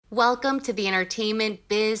Welcome to the Entertainment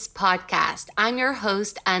Biz Podcast. I'm your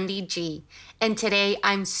host, Andy G. And today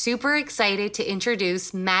I'm super excited to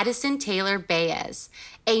introduce Madison Taylor Baez,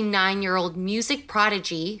 a 9-year-old music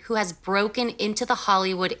prodigy who has broken into the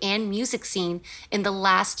Hollywood and music scene in the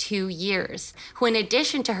last 2 years, who in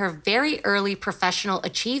addition to her very early professional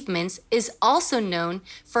achievements is also known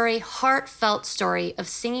for a heartfelt story of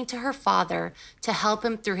singing to her father to help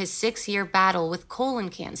him through his 6-year battle with colon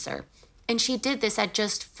cancer. And she did this at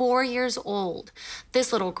just 4 years old.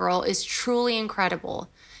 This little girl is truly incredible.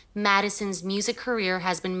 Madison's music career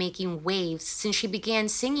has been making waves since she began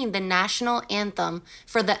singing the national anthem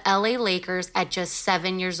for the LA Lakers at just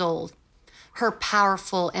 7 years old. Her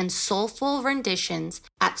powerful and soulful renditions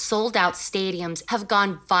at sold-out stadiums have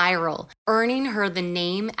gone viral, earning her the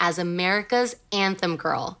name as America's Anthem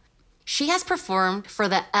Girl. She has performed for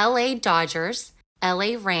the LA Dodgers,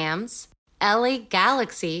 LA Rams, LA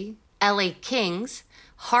Galaxy, LA Kings,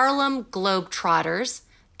 Harlem Globetrotters,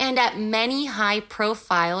 and at many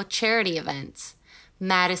high-profile charity events.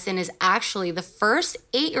 Madison is actually the first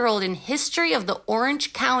 8-year-old in history of the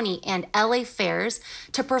Orange County and LA Fairs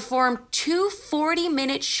to perform 2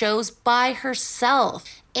 40-minute shows by herself.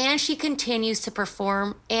 And she continues to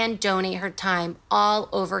perform and donate her time all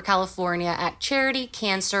over California at charity,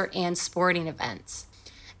 cancer, and sporting events.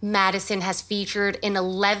 Madison has featured in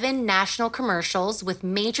 11 national commercials with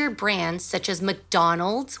major brands such as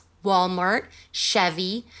McDonald's, Walmart,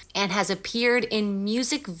 Chevy, and has appeared in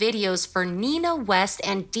music videos for Nina West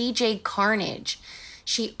and DJ Carnage.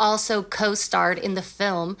 She also co-starred in the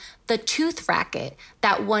film The Tooth Racket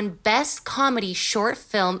that won Best Comedy Short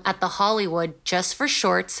Film at the Hollywood Just for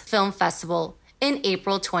Shorts Film Festival in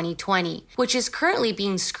April 2020, which is currently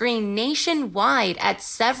being screened nationwide at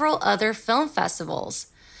several other film festivals.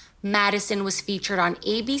 Madison was featured on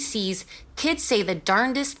ABC's Kids Say the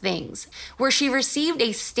Darndest Things, where she received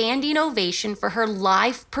a standing ovation for her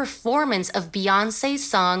live performance of Beyoncé's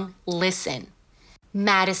song, Listen.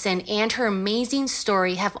 Madison and her amazing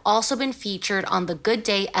story have also been featured on The Good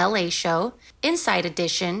Day LA Show, Inside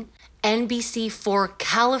Edition, NBC4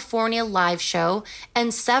 California Live Show,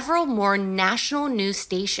 and several more national news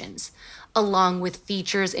stations, along with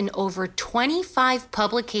features in over 25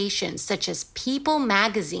 publications such as People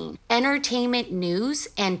Magazine, Entertainment News,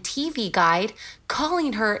 and TV Guide,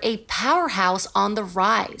 calling her a powerhouse on the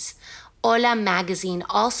rise. Hola Magazine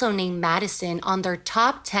also named Madison on their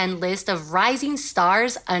top 10 list of rising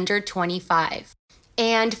stars under 25.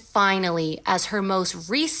 And finally, as her most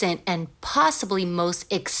recent and possibly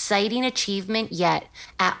most exciting achievement yet,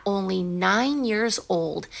 at only 9 years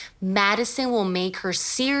old, Madison will make her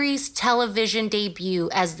series television debut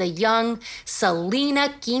as the young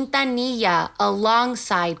Selena Quintanilla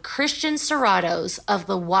alongside Christian Serratos of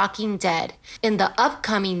The Walking Dead in the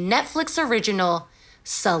upcoming Netflix original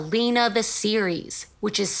Selena the Series,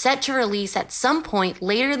 which is set to release at some point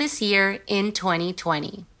later this year in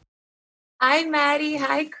 2020. Hi, Maddie.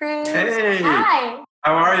 Hi, Chris. Hey. Hi.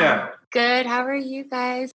 How are you? Good. How are you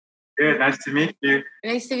guys? Good. Nice to meet you.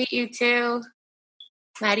 Nice to meet you too.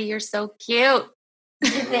 Maddie, you're so cute.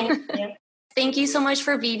 Thank you. Thank you so much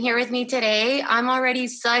for being here with me today. I'm already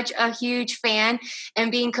such a huge fan,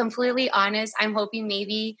 and being completely honest, I'm hoping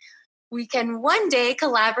maybe we can one day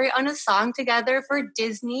collaborate on a song together for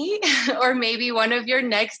Disney or maybe one of your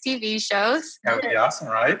next TV shows. That would be awesome,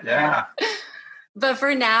 right? Yeah. But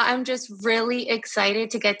for now, I'm just really excited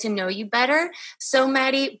to get to know you better. So,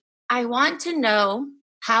 Maddie, I want to know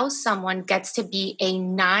how someone gets to be a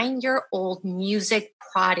 9-year-old music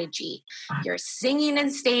prodigy. You're singing in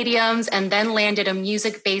stadiums and then landed a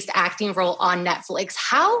music-based acting role on Netflix.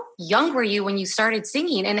 How young were you when you started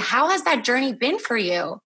singing, and how has that journey been for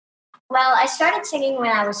you? Well, I started singing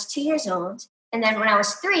when I was 2 years old. And then when I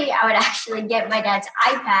was 3, I would actually get my dad's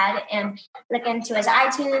iPad and look into his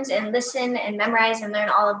iTunes and listen and memorize and learn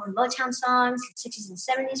all of the Motown songs, 60s and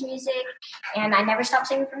 70s music. And I never stopped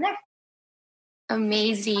singing from there.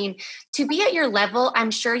 Amazing. To be at your level, I'm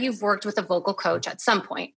sure you've worked with a vocal coach at some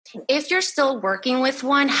point. If you're still working with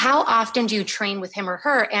one, how often do you train with him or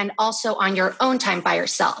her, and also on your own time by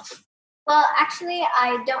yourself? Well, actually,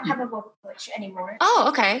 I don't have a vocal coach anymore. Oh,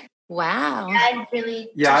 okay. Wow. Dad really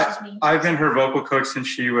teaches me. I've been her vocal coach since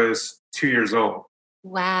she was 2 years old.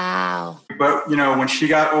 Wow. But, when she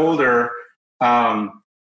got older,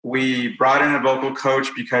 we brought in a vocal coach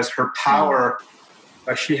because her power,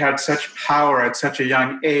 she had such power at such a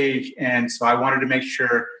young age. And so I wanted to make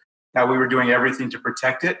sure that we were doing everything to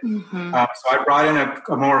protect it. Mm-hmm. So I brought in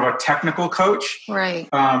a more of a technical coach, right?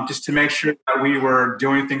 Just to make sure that we were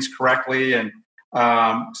doing things correctly. And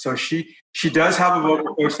so she does have a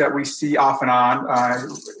vocal coach that we see off and on.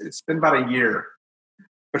 It's been about a year.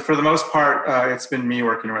 but for the most part, it's been me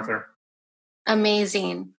working with her.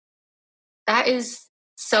 Amazing. That is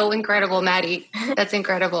so incredible, Maddie. That's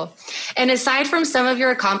incredible. And aside from some of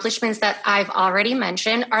your accomplishments that I've already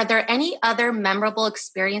mentioned, are there any other memorable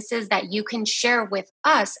experiences that you can share with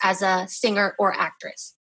us as a singer or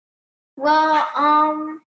actress? Well,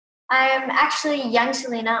 I'm actually young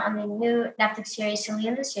Selena on the new Netflix series,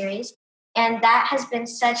 Selena the Series. And that has been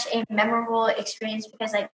such a memorable experience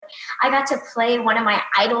because I got to play one of my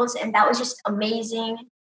idols, and that was just amazing.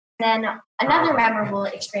 Then another memorable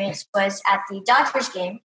experience was at the Dodgers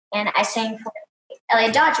game, and I sang for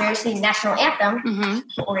LA Dodgers, the national anthem.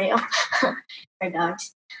 Oreo, our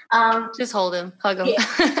dogs. Just hold him, hug him.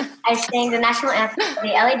 Yeah. I sang the national anthem for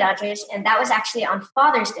the LA Dodgers, and that was actually on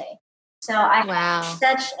Father's Day. So I had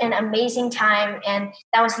such an amazing time, and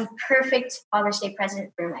that was the perfect Father's Day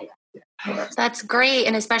present for my dad. That's great.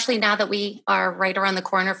 And especially now that we are right around the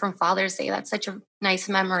corner from Father's Day, that's such a nice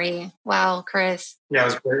memory. Wow, Chris. Yeah,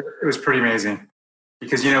 it was pretty amazing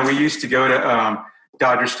because, we used to go to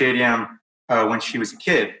Dodger Stadium when she was a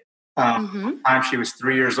kid. Time she was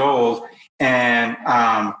 3 years old. And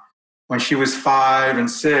when she was 5 and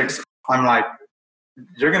 6, I'm like,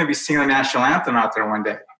 you're going to be singing the national anthem out there one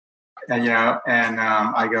day. And,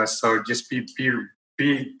 I go, so just take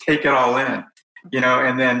it all in.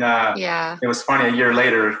 And then it was funny. A year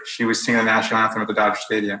later, she was singing the national anthem at the Dodger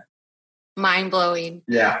Stadium. Mind blowing.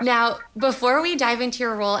 Yeah. Now, before we dive into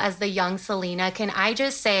your role as the young Selena, can I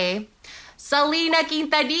just say, Selena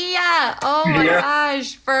Quintanilla? Oh my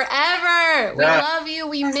gosh, forever. We love you.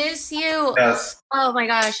 We miss you. Yes. Oh my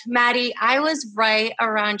gosh, Maddie, I was right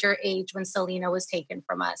around your age when Selena was taken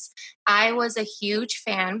from us. I was a huge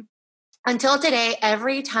fan. Until today,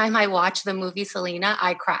 every time I watch the movie Selena,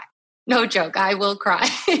 I cry. No joke, I will cry.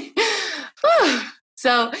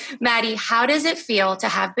 So, Maddie, how does it feel to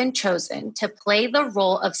have been chosen to play the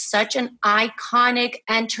role of such an iconic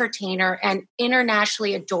entertainer and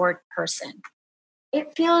internationally adored person?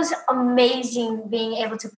 It feels amazing being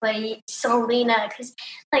able to play Selena because,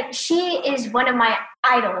 she is one of my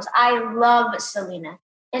idols. I love Selena.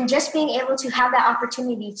 And just being able to have that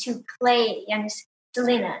opportunity to play young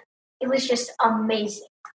Selena, it was just amazing.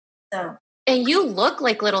 So. And you look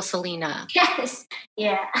like little Selena. Yes.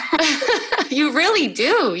 Yeah. You really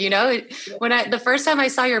do. When the first time I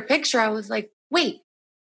saw your picture, I was like, wait,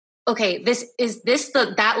 okay, is this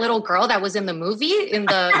that little girl that was in the movie in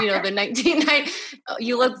the, the 1990s?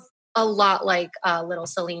 You look a lot like little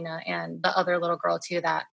Selena and the other little girl too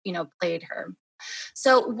that, played her.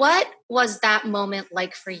 So what was that moment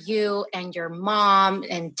like for you and your mom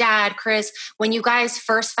and dad, Chris, when you guys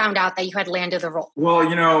first found out that you had landed the role?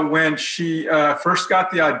 Well, when she first got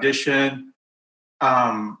the audition, me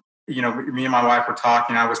and my wife were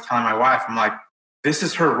talking. I was telling my wife, I'm like, this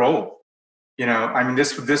is her role.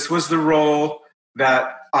 This was the role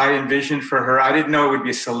that I envisioned for her. I didn't know it would be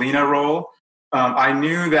a Selena role. I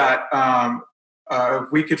knew that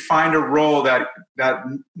if we could find a role that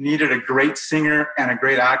needed a great singer and a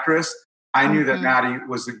great actress, I knew that Maddie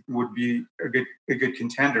would be a good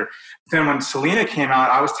contender. Then when Selena came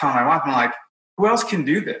out, I was telling my wife, I'm like, who else can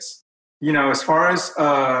do this? As far as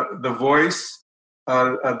the voice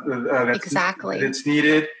that's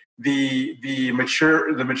needed, the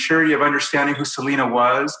maturity of understanding who Selena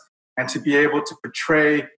was, and to be able to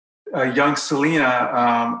portray young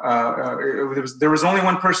Selena, there was only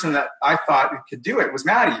one person that I thought could do it. It was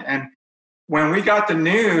Maddie. And when we got the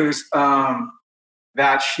news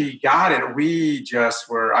that she got it, we just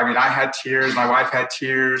were. I had tears. My wife had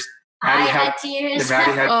tears. Maddie had tears.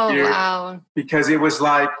 Maddie had tears. Wow! Because it was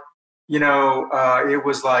like, it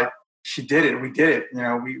was like she did it. We did it.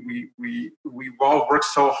 We all worked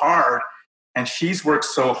so hard, and she's worked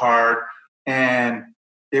so hard, and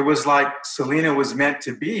it was like Selena was meant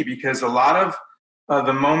to be, because a lot of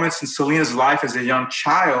the moments in Selena's life as a young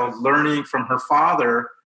child, learning from her father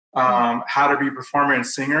how to be a performer and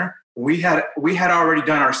singer, we had already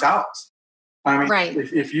done ourselves. Right.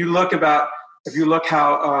 If you look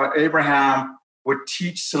how Abraham would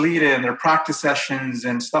teach Selena in their practice sessions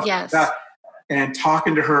and stuff like that, and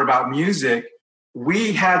talking to her about music,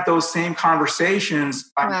 we had those same conversations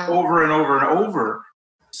over and over and over.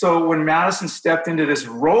 So when Madison stepped into this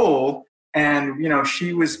role and,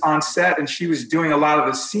 she was on set and she was doing a lot of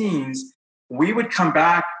the scenes, we would come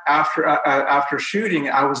back after shooting.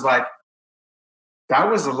 I was like, that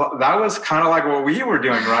was kind of like what we were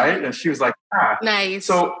doing, right? And she was like, nice.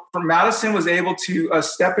 So Madison was able to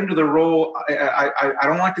step into the role, I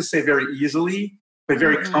don't like to say very easily, but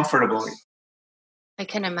very comfortably. I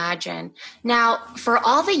can imagine. Now, for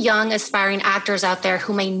all the young aspiring actors out there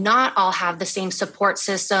who may not all have the same support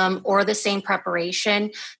system or the same preparation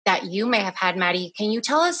that you may have had, Maddie, can you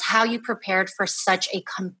tell us how you prepared for such a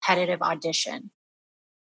competitive audition?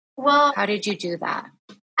 Well, how did you do that?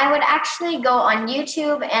 I would actually go on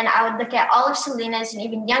YouTube and I would look at all of Selena's and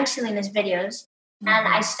even young Selena's videos. Mm-hmm. And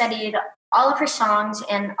I studied all of her songs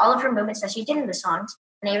and all of her movements that she did in the songs.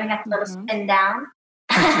 And I even got the little spin down.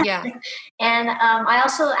 Yeah. And I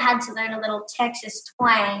also had to learn a little Texas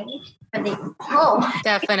twang for the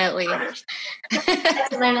definitely. I had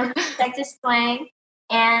to learn a Texas twang,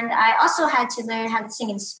 and I also had to learn how to sing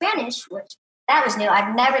in Spanish, which that was new.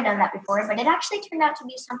 I've never done that before, but it actually turned out to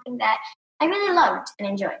be something that I really loved and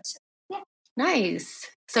enjoyed. So, yeah.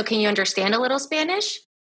 Nice. So, can you understand a little Spanish?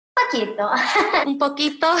 Poquito. Un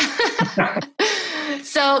poquito.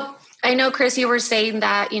 So, I know, Chris, you were saying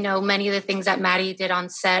that, many of the things that Maddie did on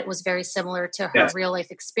set was very similar to her real life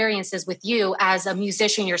experiences with you as a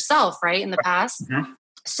musician yourself, right, in the past. Mm-hmm.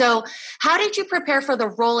 So how did you prepare for the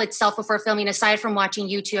role itself before filming, aside from watching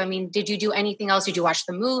YouTube? I mean, did you do anything else? Did you watch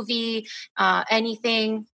the movie?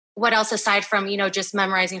 Anything? What else aside from, just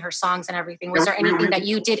memorizing her songs and everything? Was there anything that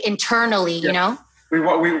you did internally, We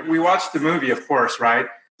watched the movie, of course, right?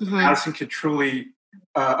 Mm-hmm. Madison could truly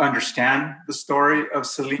understand the story of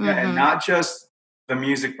Selena, and not just the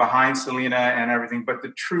music behind Selena and everything, but the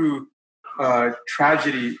true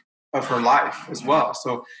tragedy of her life as well.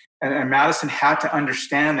 So, and Madison had to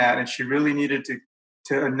understand that, and she really needed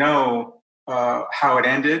to know how it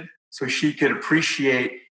ended, so she could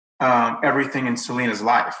appreciate everything in Selena's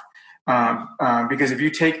life. Because if you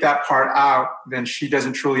take that part out, then she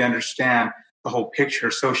doesn't truly understand the whole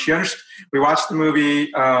picture. So we watched the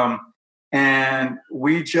movie. And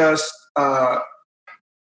we just, I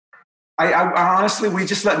honestly, we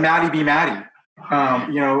just let Maddie be Maddie,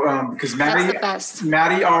 because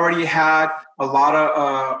Maddie already had a lot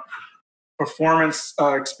of performance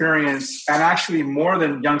experience, and actually more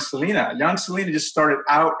than young Selena. Young Selena just started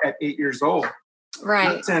out at 8 years old. Right.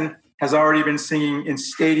 Madison has already been singing in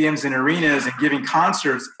stadiums and arenas and giving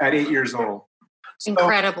concerts at 8 years old.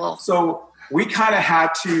 Incredible. So we kind of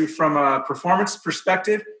had to, from a performance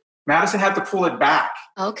perspective, Madison had to pull it back.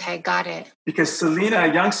 Okay, got it. Because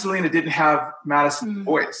young Selena didn't have Madison's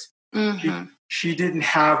voice. Mm-hmm. She didn't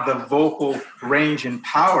have the vocal range and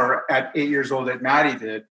power at 8 years old that Maddie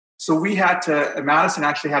did. So Madison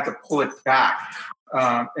actually had to pull it back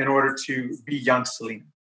in order to be young Selena.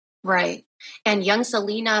 Right. And young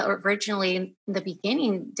Selena originally in the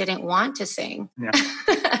beginning didn't want to sing. Yeah.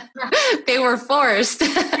 They were forced.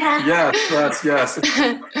 Yes.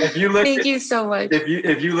 Thank you so much.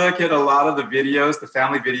 If you look at a lot of the videos, the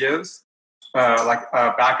family videos,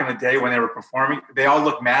 back in the day when they were performing, they all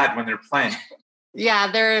look mad when they're playing.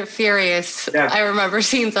 Yeah, they're furious. Yeah. I remember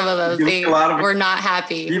seeing some of those. They were not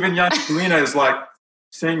happy. Even young Selena is like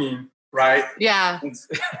singing, right? Yeah.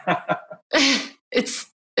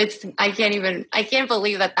 I can't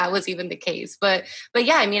believe that was even the case. But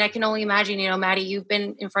yeah, I mean, I can only imagine, Maddie, you've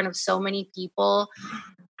been in front of so many people,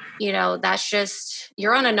 that's just,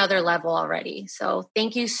 you're on another level already. So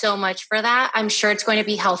thank you so much for that. I'm sure it's going to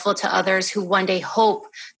be helpful to others who one day hope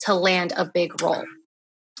to land a big role.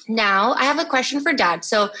 Now, I have a question for Dad.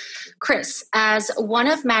 So, Chris, as one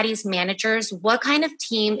of Maddie's managers, what kind of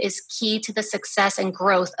team is key to the success and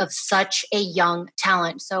growth of such a young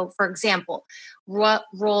talent? So, for example, what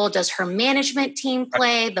role does her management team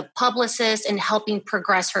play, the publicist, in helping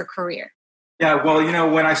progress her career? Yeah,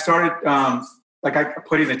 well, when I started,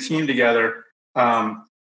 putting the team together from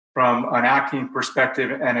an acting perspective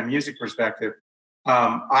and a music perspective,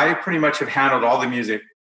 I pretty much have handled all the music.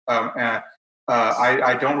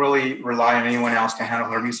 I don't really rely on anyone else to handle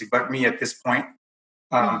her music but me at this point.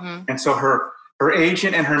 And so her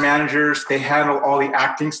agent and her managers, they handle all the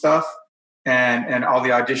acting stuff and all the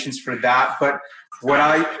auditions for that. But what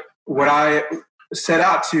I set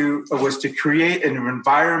out to was to create an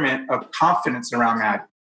environment of confidence around Maddie.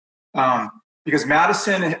 Because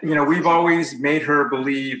Madison, we've always made her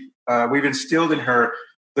believe, we've instilled in her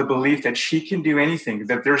the belief that she can do anything,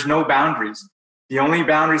 that there's no boundaries. The only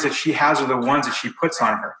boundaries that she has are the ones that she puts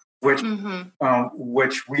on her, which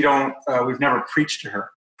we've never preached to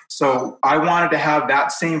her. So I wanted to have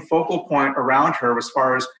that same focal point around her as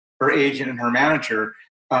far as her agent and her manager.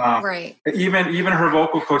 Right. Even her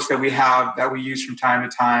vocal coach that we use from time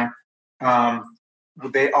to time.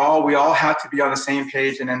 We all have to be on the same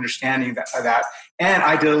page and understanding that. And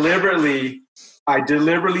I deliberately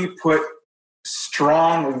put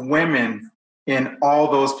strong women in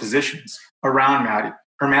all those positions around Maddie.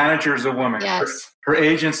 Her manager is a woman. Yes. Her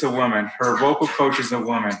agent's a woman. Her vocal coach is a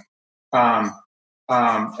woman.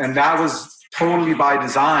 And that was totally by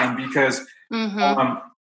design because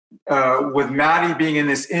with Maddie being in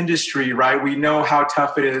this industry, right, we know how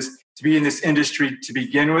tough it is to be in this industry to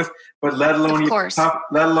begin with, but let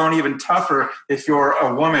alone even tougher if you're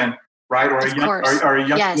a woman, right, or a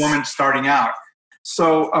young woman starting out.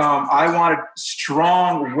 So I wanted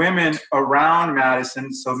strong women around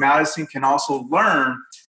Madison, so Madison can also learn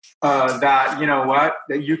that, you know what,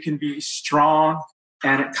 that you can be strong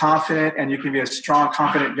and confident, and you can be a strong,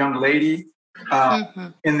 confident young lady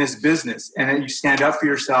in this business, and that you stand up for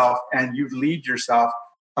yourself and you lead yourself.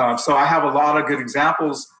 So I have a lot of good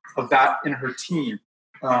examples of that in her team.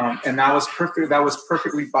 And that was perfect. That was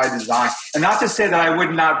perfectly by design. And not to say that I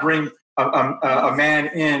would not bring a man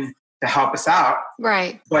in to help us out.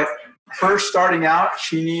 Right. But her starting out,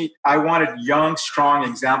 I wanted young, strong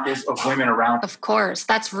examples of women around her. Of course.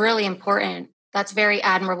 That's really important. That's very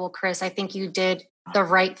admirable, Chris. I think you did the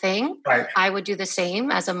right thing. Right. I would do the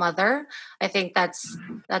same as a mother. I think that's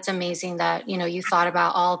amazing that, you know, you thought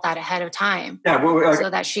about all of that ahead of time. Yeah. So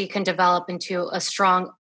that she can develop into a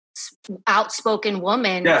strong, outspoken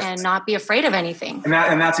woman and not be afraid of anything. And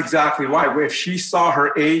that's exactly why. If she saw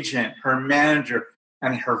her agent, her manager,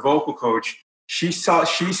 and her vocal coach, she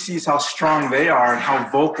sees how strong they are and how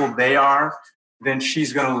vocal they are, then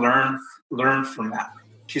she's going to learn from that.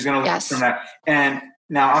 She's going to learn from that. And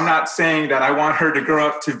now I'm not saying that I want her to grow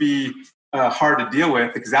up to be hard to deal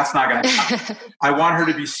with, because that's not going to happen. I want her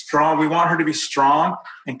to be strong. We want her to be strong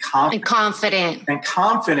and confident. And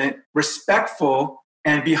confident, respectful,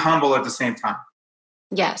 and be humble at the same time.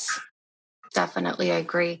 Yes, definitely. I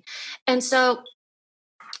agree. And so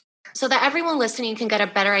that everyone listening can get a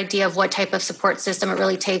better idea of what type of support system it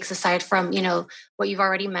really takes, aside from, you know, what you've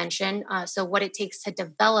already mentioned. So what it takes to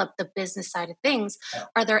develop the business side of things.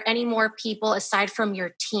 Are there any more people aside from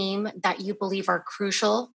your team that you believe are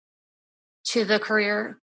crucial to the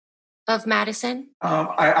career of Madison?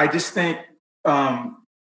 I just think, I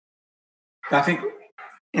think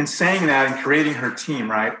in saying that and creating her team,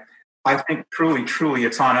 right, I think truly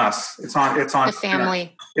it's on us. It's on the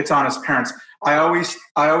family. It's on us parents. I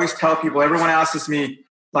always tell people, everyone asks me,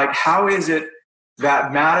 like, how is it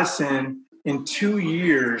that Madison in 2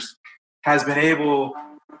 years has been able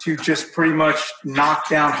to just pretty much knock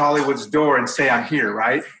down Hollywood's door and say, I'm here,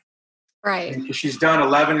 right? Right. And she's done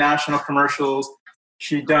 11 national commercials.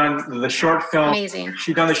 She's done the short film. Amazing.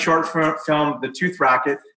 She's done the short film, The Tooth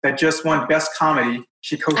Racket, that just won Best Comedy.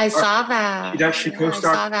 I saw that. She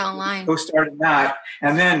co-starred. I saw that online. Co-starred in that.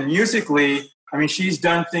 And then musically, I mean, she's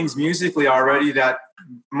done things musically already that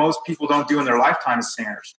most people don't do in their lifetime as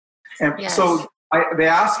singers. And so they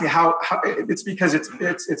ask me how it's because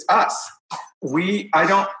it's us. I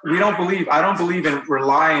don't believe in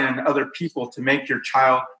relying on other people to make your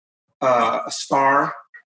child a star,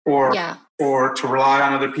 or to rely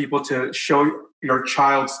on other people to show your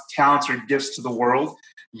child's talents or gifts to the world.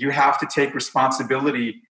 You have to take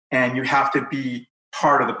responsibility, and you have to be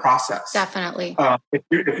part of the process. Definitely.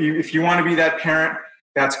 If you want to be that parent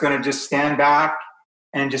that's going to just stand back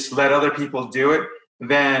and just let other people do it,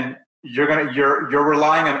 then you're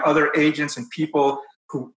relying on other agents and people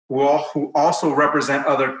who also represent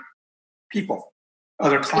other people,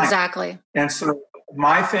 other clients. Exactly. And so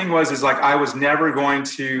my thing is like, I was never going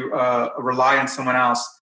to rely on someone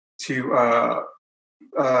else to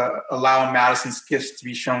allow Madison's gifts to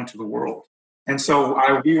be shown to the world. And so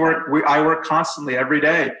I work constantly every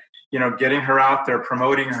day, you know, getting her out there,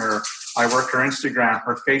 promoting her. I work her Instagram,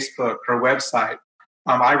 her Facebook, her website.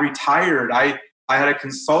 I retired. I had a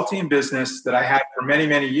consulting business that I had for many,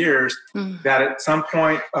 many years, that at some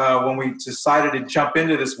point when we decided to jump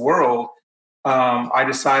into this world, I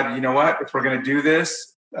decided, you know what, if we're going to do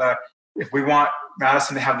this, if we want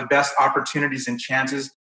Madison to have the best opportunities and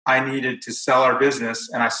chances, I needed to sell our business.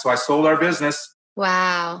 And so I sold our business.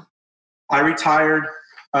 Wow. I retired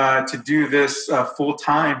to do this full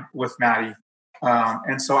time with Maddie.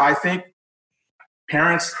 And so I think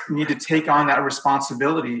parents need to take on that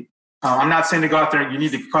responsibility. I'm not saying to go out there, you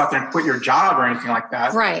need to go out there and quit your job or anything like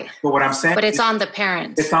that. Right. But what I'm saying, but it's on the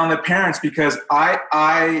parents. It's on the parents, because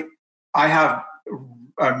I have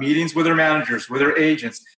meetings with her managers, with her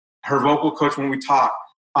agents, her vocal coach when we talk.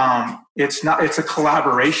 It's a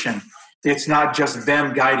collaboration. It's not just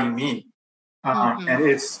them guiding me. And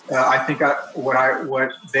it's, I think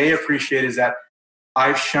what they appreciate is that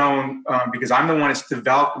I've shown, because I'm the one that's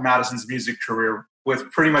developed Madison's music career with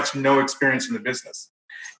pretty much no experience in the business.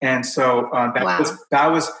 And so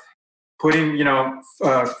that was putting, you know,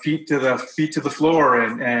 feet to the floor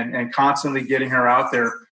and constantly getting her out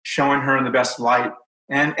there, showing her in the best light,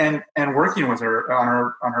 and working with her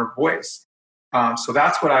on her voice. So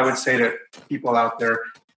that's what I would say to people out there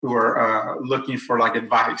who are looking for like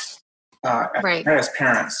advice as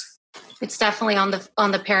parents. It's definitely on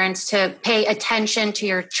the parents to pay attention to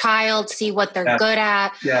your child, see what they're good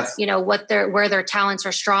at, where their talents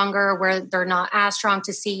are stronger, where they're not as strong,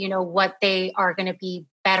 to see, what they are going to be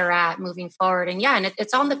better at moving forward. And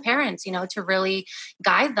it's on the parents, to really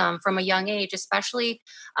guide them from a young age, especially,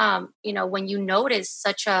 when you notice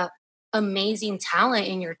such a amazing talent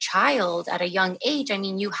in your child at a young age. I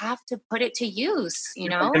mean, you have to put it to use,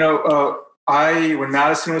 when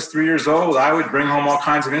Madison was 3 years old, I would bring home all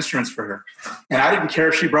kinds of instruments for her, and I didn't care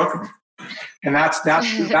if she broke them. And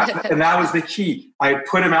that was the key. I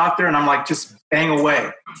put them out there, and I'm like, just bang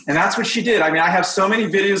away. And that's what she did. I mean, I have so many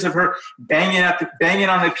videos of her banging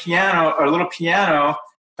on the piano, a little piano,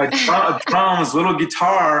 a drums, little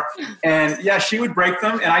guitar, and she would break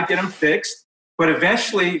them, and I'd get them fixed. But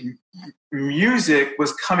eventually, music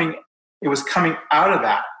was coming. It was coming out of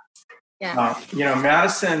that. Yeah.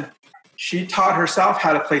 Madison, she taught herself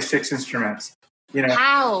how to play 6 instruments.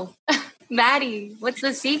 How? Maddie, what's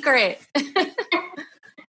the secret?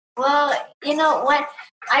 Well, you know what?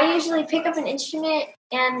 I usually pick up an instrument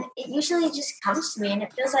and it usually just comes to me and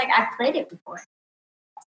it feels like I've played it before.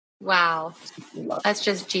 Wow. That's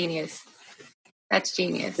just genius. That's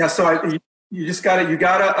genius. Yeah, so you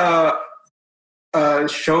gotta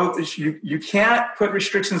show, you can't put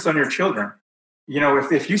restrictions on your children.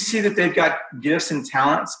 If you see that they've got gifts and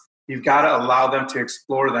talents, you've got to allow them to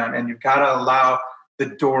explore them, and you've got to allow the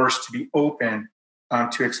doors to be open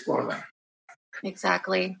to explore them.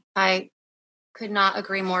 Exactly. I could not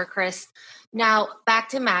agree more, Chris. Now, back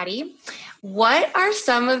to Maddie. What are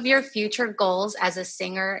some of your future goals as a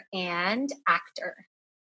singer and actor?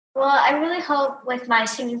 Well, I really hope with my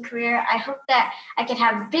singing career, I hope that I can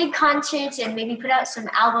have big concerts and maybe put out some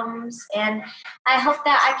albums. And I hope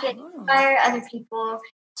that I can inspire other people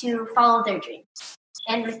to follow their dreams.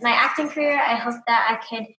 And with my acting career, I hope that I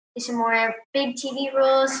can do some more big TV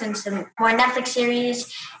roles and some more Netflix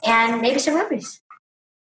series and maybe some movies.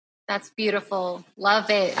 That's beautiful. Love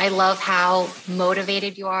it. I love how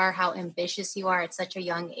motivated you are, how ambitious you are at such a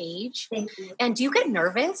young age. Thank you. And do you get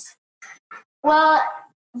nervous? Well,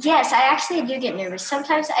 yes, I actually do get nervous.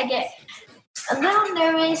 Sometimes I get a little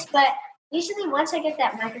nervous, but usually once I get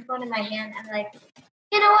that microphone in my hand, I'm like,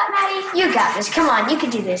 you know what, Maddie? You got this. Come on, you can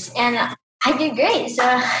do this. And I did great. So,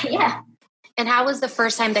 yeah. And how was the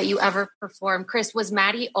first time that you ever performed? Chris, was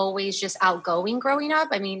Maddie always just outgoing growing up?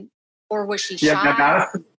 I mean, or was she shy?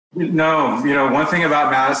 No, one thing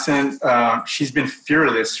about Madison, she's been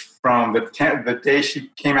fearless from the day she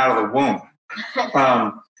came out of the womb.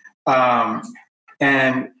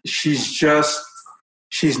 And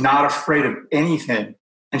she's not afraid of anything,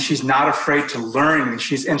 and she's not afraid to learn. And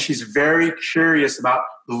she's very curious about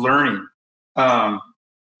learning.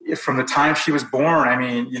 From the time she was born, I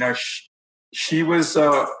mean, she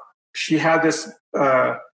had this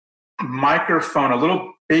microphone, a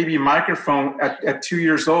little baby microphone at 2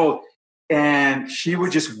 years old, and she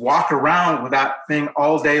would just walk around with that thing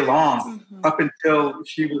all day long up until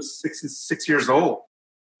she was six years old.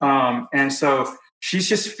 And so she's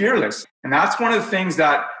just fearless. And that's one of the things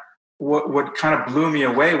that what kind of blew me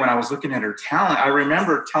away when I was looking at her talent. I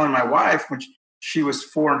remember telling my wife when she was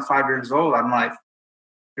 4 and 5 years old, I'm like,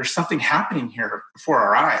 there's something happening here before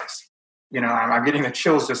our eyes. I'm getting the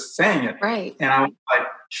chills just saying it. Right. And I was like,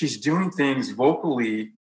 she's doing things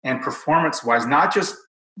vocally and performance-wise, not just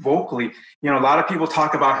vocally. A lot of people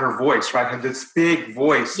talk about her voice, right? Her this big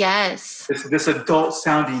voice. Yes. This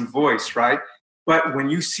adult-sounding voice, right? But when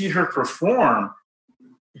you see her perform,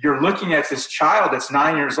 you're looking at this child that's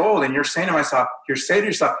 9 years old, and you're saying to yourself,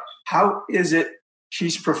 how is it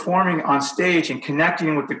she's performing on stage and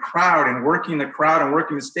connecting with the crowd and working the crowd and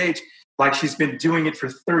working the stage like she's been doing it for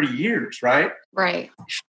 30 years, right? Right.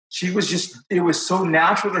 It was so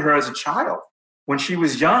natural to her as a child. When she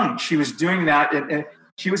was young, she was doing that, and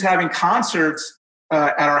she was having concerts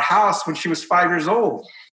at our house when she was 5 years old.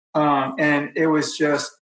 And it was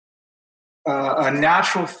just a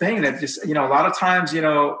natural thing that just, a lot of times,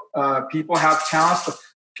 people have talents, but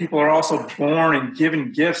people are also born and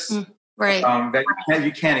given gifts that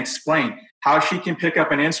you can't explain. How she can pick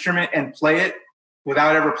up an instrument and play it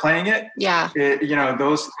without ever playing it. Yeah.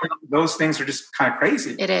 Those things are just kind of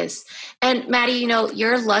crazy. It is. And Maddie,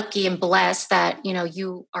 you're lucky and blessed that,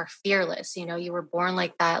 you are fearless. You were born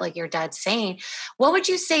like that, like your dad's saying. What would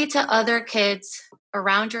you say to other kids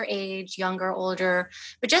around your age, younger, older,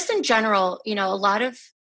 but just in general, a lot of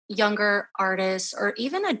younger artists or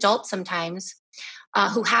even adults sometimes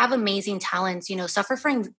who have amazing talents, suffer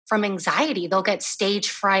from anxiety. They'll get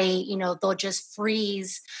stage fright, they'll just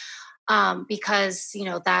freeze. because,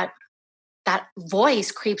 that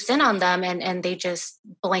voice creeps in on them and they just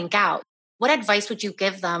blank out. What advice would you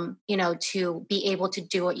give them, to be able to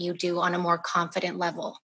do what you do on a more confident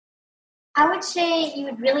level? I would say you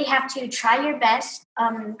would really have to try your best,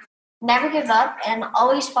 never give up, and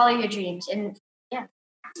always follow your dreams. And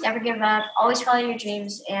never give up, always follow your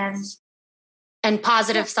dreams, and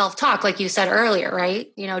positive self-talk, like you said earlier,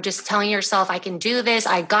 right? Just telling yourself, I can do this,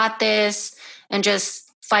 I got this, and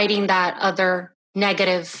just fighting that other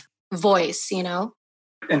negative voice, And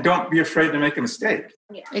don't be afraid to make a mistake.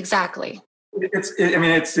 Yeah. Exactly. It's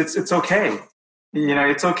okay.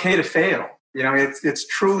 It's okay to fail. It's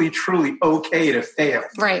truly, truly okay to fail.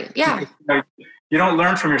 Right. Yeah. You don't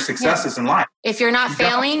learn from your successes in life. If you're not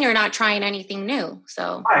failing, you're not trying anything new.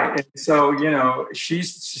 So, right. And so,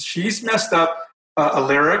 she's messed up a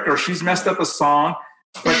lyric or she's messed up a song,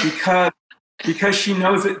 but because she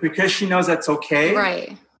knows it, because she knows that's okay.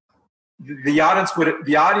 Right. The audience would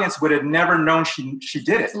have never known she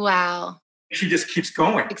did it. Wow. She just keeps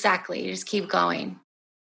going. Exactly. You just keep going.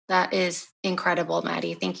 That is incredible,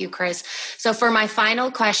 Maddie. Thank you, Chris. So for my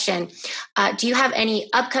final question, do you have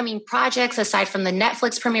any upcoming projects aside from the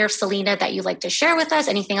Netflix premiere of Selena that you'd like to share with us?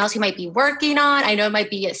 Anything else you might be working on? I know it might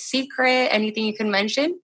be a secret. Anything you can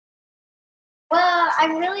mention? Well,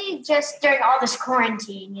 I'm really just during all this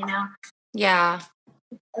quarantine, Yeah.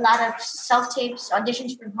 A lot of self-tapes,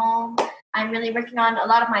 auditions from home. I'm really working on a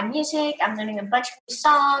lot of my music. I'm learning a bunch of new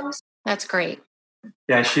songs. That's great.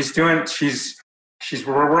 Yeah,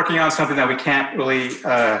 we're working on something that we can't really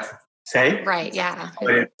say. Right. Yeah.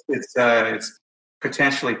 But it's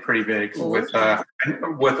potentially pretty big with a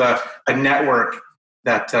network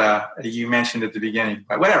that you mentioned at the beginning.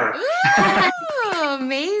 But whatever. Ooh,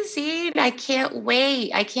 amazing. I can't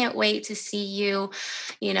wait. I can't wait to see you,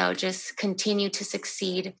 just continue to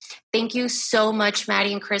succeed. Thank you so much,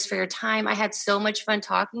 Maddie and Chris, for your time. I had so much fun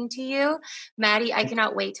talking to you. Maddie, I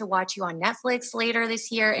cannot wait to watch you on Netflix later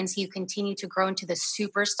this year and see you continue to grow into the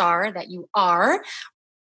superstar that you are.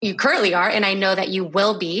 You currently are, and I know that you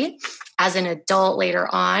will be as an adult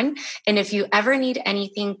later on. And if you ever need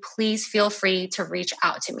anything, please feel free to reach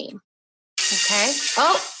out to me. Okay?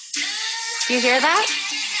 Oh, do you hear that?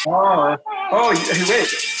 Oh, wait.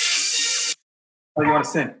 Oh, you want to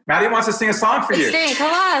sing? Maddie wants to sing a song for you. Sing,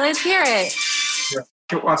 come on, let's hear it. Yeah.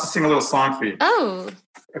 She wants to sing a little song for you. Oh,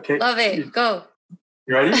 okay. Love it. Go.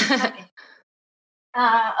 You ready? Okay,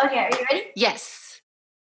 are you ready? Yes.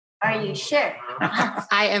 Are you sure?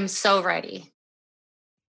 I am so ready.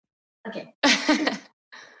 Okay.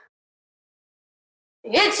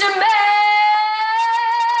 It's a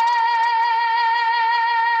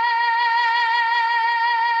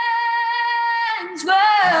man's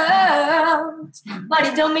world, but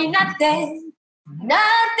it don't mean nothing, yeah,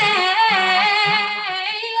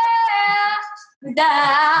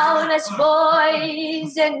 without us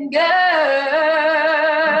boys and girls.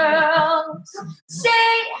 Say,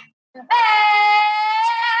 man,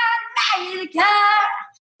 the car,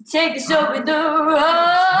 take us over the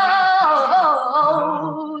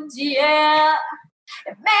roads, yeah.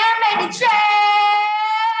 Man made the trains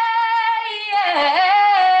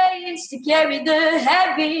to carry the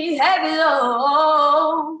heavy, heavy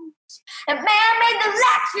loads. And man made the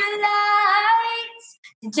electric lights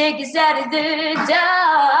to take us out of the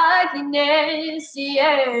darkness,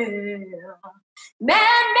 yeah.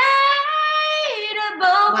 Man made a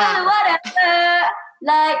boat for the water,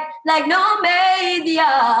 like no made the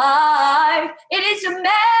art. It is a man's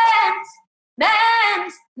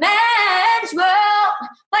world,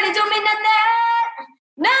 but it don't mean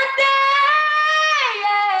nothing,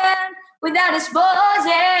 without his boys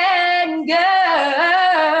and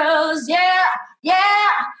girls, yeah,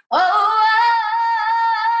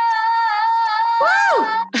 Woo!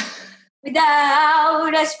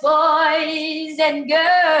 Without us boys and girls.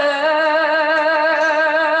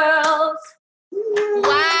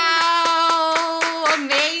 Wow,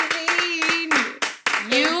 amazing.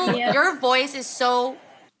 Your voice is so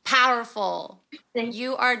powerful.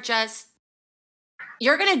 You are just,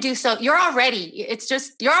 you're going to do so. You're already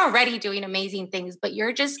doing amazing things, but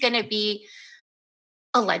you're just going to be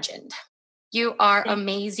a legend. You are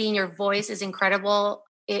amazing. Your voice is incredible.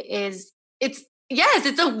 It's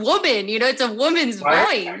a woman, it's a woman's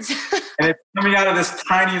voice. And it's coming out of this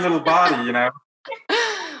tiny little body,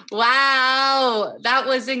 Wow, that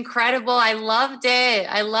was incredible. I loved it.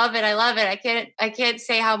 I love it. I can't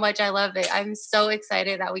say how much I love it. I'm so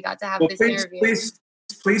excited that we got to have this interview.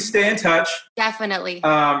 Please stay in touch. Definitely.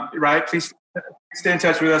 Right. Please stay in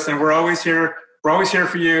touch with us. And we're always here. We're always here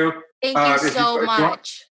for you. Thank you so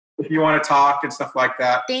much. If you want to talk and stuff like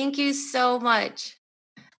that. Thank you so much.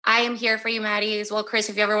 I am here for you, Maddie, as well. Chris,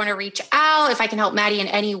 if you ever want to reach out, if I can help Maddie in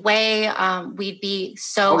any way, we'd be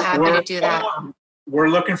so happy to do that. We're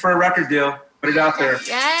looking for a record deal. Put it out there.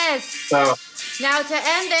 Yes. So now to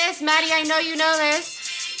end this, Maddie, I know you know this.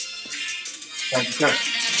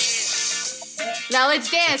 Now let's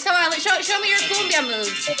dance. Come on, show me your cumbia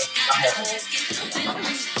moves.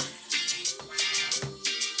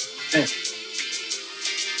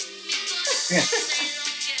 Yeah.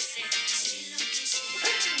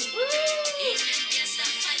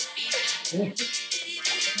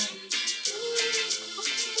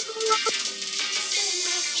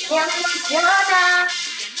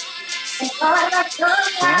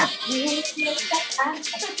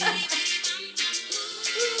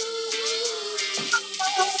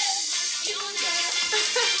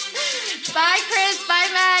 Bye, Chris. Bye,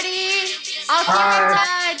 Maddie. I'll keep in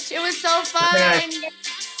touch. It was so fun.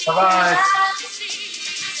 Bye-bye.